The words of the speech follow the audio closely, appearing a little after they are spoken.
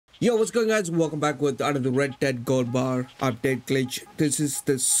Yo, what's going on, guys? Welcome back with another Red Dead Gold Bar update glitch. This is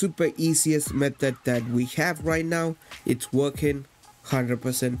the super easiest method that we have right now. It's working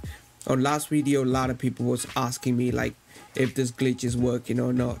 100%. On last video, a lot of people was asking me like if this glitch is working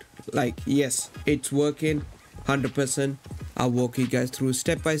or not. Like, yes, it's working 100%. I'll walk you guys through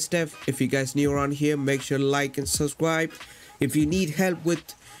step by step. If you guys new around here, make sure to like and subscribe. If you need help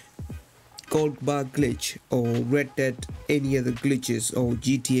with Gold Bar glitch or Red Dead, any other glitches or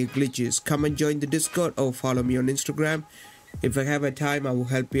GTA glitches, come and join the Discord or follow me on Instagram. If I have a time, I will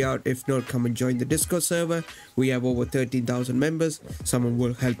help you out. If not, come and join the Discord server. We have over 13,000 members. Someone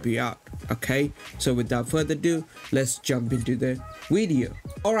will help you out. Okay, so without further ado, let's jump into the video.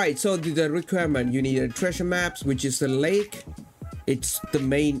 Alright, so the requirement, you need a treasure maps, which is the lake. It's the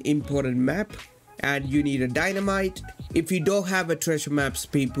main important map. And you need a dynamite. If you don't have a treasure maps,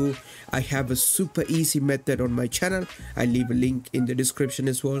 people, I have a super easy method on my channel. I leave a link in the description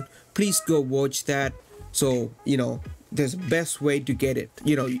as well. Please go watch that. So, you know, there's the best way to get it.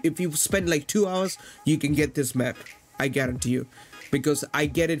 You know, if you spend like 2 hours, you can get this map. I guarantee you. Because I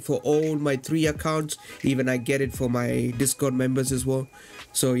get it for all my 3 accounts. Even I get it for my Discord members as well.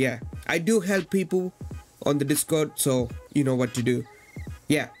 So yeah, I do help people on the Discord. So you know what to do.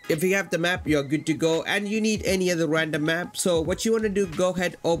 Yeah, if you have the map, you're good to go. And you need any other random map. So what you want to do, go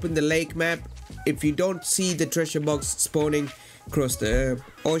ahead, open the lake map. If you don't see the treasure box spawning across the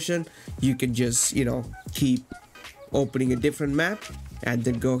ocean, you can just, you know, keep opening a different map and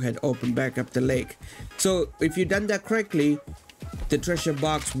then go ahead, open back up the lake. So if you've done that correctly, the treasure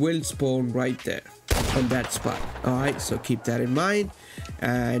box will spawn right there on that spot. All right, so keep that in mind.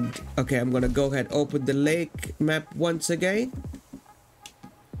 And okay, I'm gonna go ahead, open the lake map once again.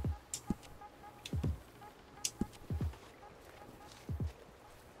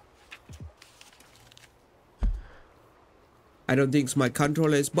 I don't think my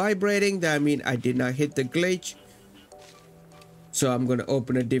controller is vibrating. That means I did not hit the glitch. So I'm gonna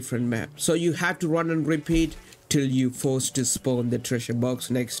open a different map. So you have to run and repeat till you forced to spawn the treasure box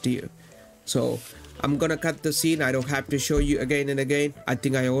next to you. So I'm gonna cut the scene. I don't have to show you again and again. I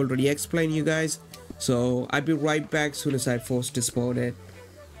think I already explained you guys. So I'll be right back soon as I forced to spawn it.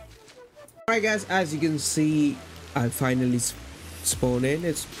 Alright guys, as you can see, I finally spawned in.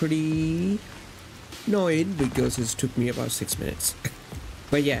 It's pretty annoying because it took me about 6 minutes.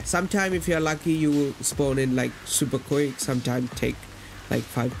 But yeah, sometime if you're lucky, you will spawn in like super quick. Sometimes take like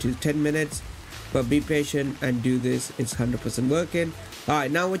 5 to 10 minutes. But be patient and do this. It's 100% working.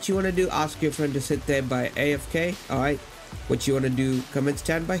 Alright, now what you want to do, ask your friend to sit there by AFK. Alright, what you want to do, come and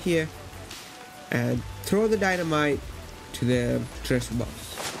stand by here and throw the dynamite to the treasure box.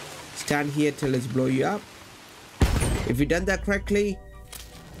 Stand here till it's blow you up. If you done that correctly,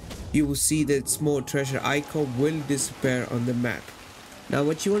 you will see that small treasure icon will disappear on the map. Now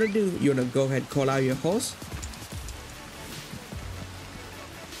what you want to do, you want to go ahead, call out your horse.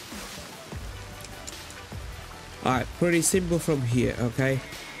 Alright, pretty simple from here, okay?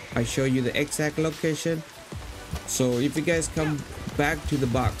 I show you the exact location. So if you guys come back to the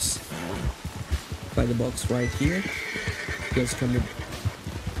box, by the box right here, just come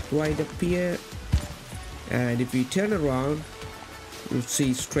right up here, and if you turn around, you'll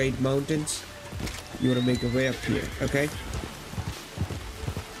see straight mountains. You want to make a way up here, okay?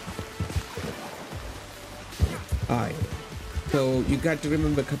 Alright, so you got to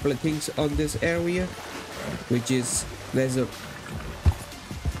remember a couple of things on this area, which is there's a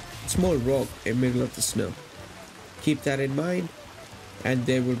small rock in the middle of the snow. Keep that in mind. And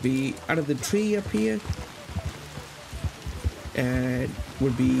there will be another tree up here, and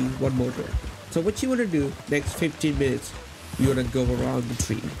will be one more door. So what you want to do, next 15 minutes, you want to go around the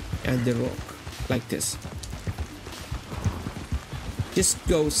tree and the rock like this. Just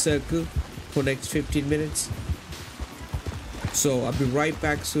go circle for next 15 minutes. So I'll be right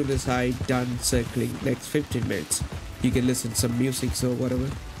back soon as I done circling next 15 minutes. You can listen to some music or whatever,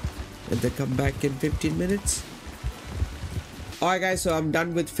 and then come back in 15 minutes. Alright guys, so I'm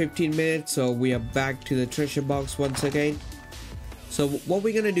done with 15 minutes. So we are back to the treasure box once again. So what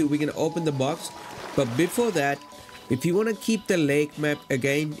we're gonna do, we're gonna open the box. But before that, if you want to keep the lake map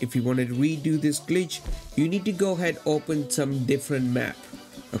again, if you want to redo this glitch, you need to go ahead, open some different map.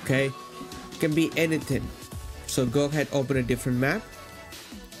 Okay, it can be anything. So go ahead, open a different map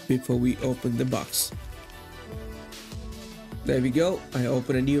before we open the box. There we go, I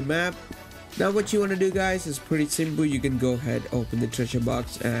open a new map. Now what you want to do guys is pretty simple. You can go ahead, open the treasure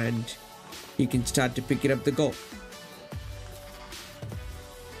box, and you can start to pick it up the gold.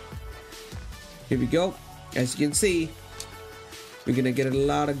 Here we go. As you can see, we're gonna get a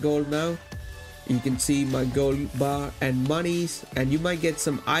lot of gold now. You can see my gold bar and monies, and you might get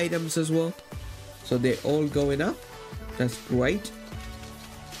some items as well. So they're all going up. That's great.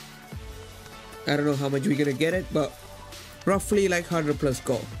 I don't know how much we're gonna get it, but roughly like 100 plus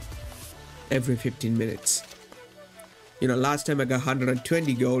gold every 15 minutes. You know, last time I got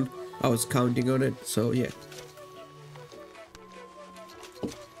 120 gold, I was counting on it. So yeah,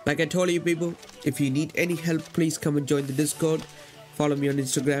 like I told you people, if you need any help, please come and join the Discord. Follow me on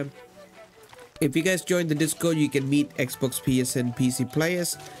Instagram. If you guys join the Discord, you can meet Xbox, PS and PC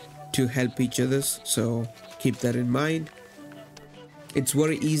players to help each other, so keep that in mind. It's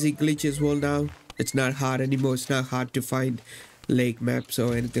very easy glitch as well now. It's not hard anymore. It's not hard to find lake maps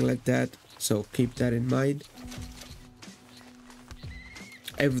or anything like that, so keep that in mind.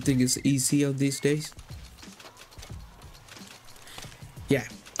 Everything is easy on these days. Yeah,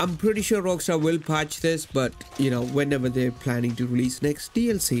 I'm pretty sure Rockstar will patch this, but you know, whenever they're planning to release next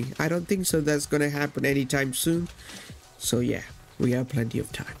DLC, I don't think so that's gonna happen anytime soon. So yeah, we have plenty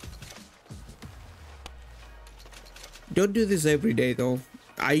of time. Don't do this every day though.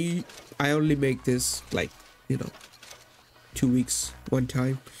 I only make this like, you know, 2 weeks one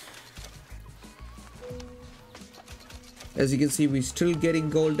time. As you can see, we're still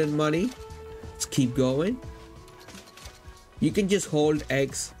getting golden money. Let's keep going. You can just hold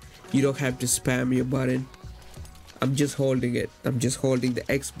X. You don't have to spam your button. I'm just holding it. I'm just holding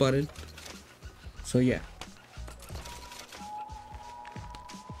the X button. So yeah.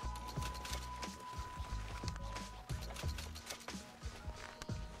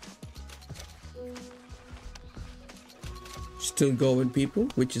 Still going people,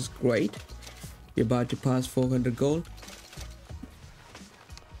 which is great. You're about to pass 400 gold.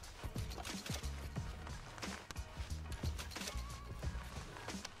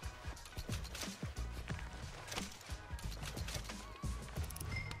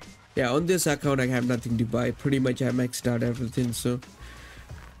 Yeah, on this account I have nothing to buy. Pretty much I maxed out everything, so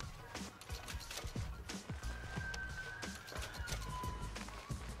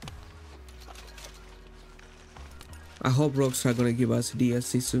I hope Rockstar gonna give us a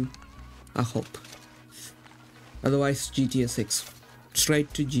DLC soon. I hope. Otherwise GTA 6.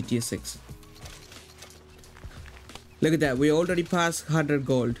 Straight to GTA 6. Look at that, we already passed 100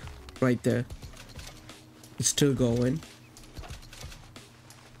 gold right there. It's still going.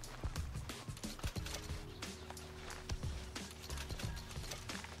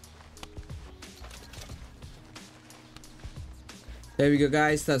 There we go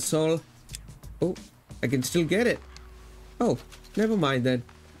guys, that's all. Oh, I can still get it. Oh, never mind then.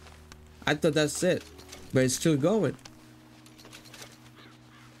 I thought that's it, but it's still going.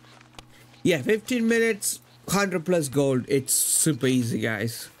 Yeah, 15 minutes, 100 plus gold. It's super easy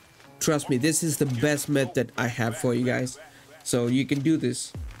guys. Trust me, this is the best method I have for you guys. So you can do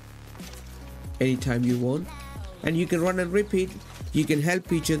this anytime you want. And you can run and repeat. You can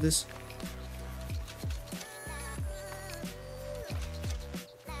help each other.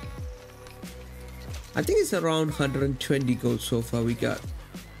 I think it's around 120 gold so far we got.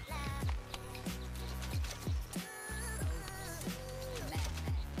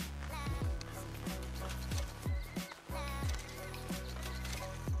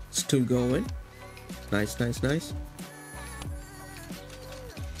 Still going. Nice, nice, nice.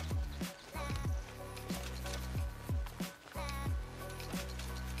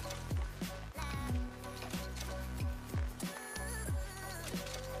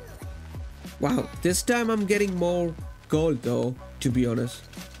 Wow, this time I'm getting more gold though, to be honest.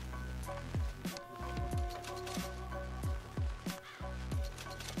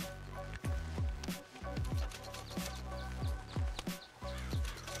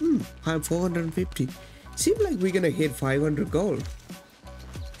 I'm 450. Seems like we're gonna hit 500 gold.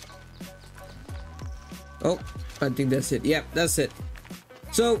 Oh, I think that's it. Yep, that's it.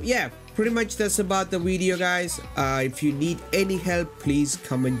 So yeah, pretty much that's about the video guys. If you need any help, please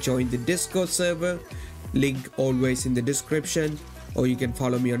come and join the Discord server. Link always in the description, or you can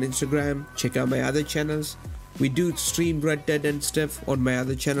follow me on Instagram. Check out my other channels. We do stream Red Dead and stuff on my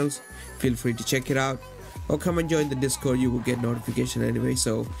other channels. Feel free to check it out, or come and join the Discord. You will get notification anyway.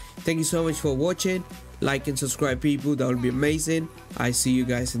 So thank you so much for watching. Like and subscribe people, that would be amazing. I see you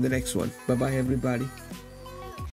guys in the next one. Bye bye everybody.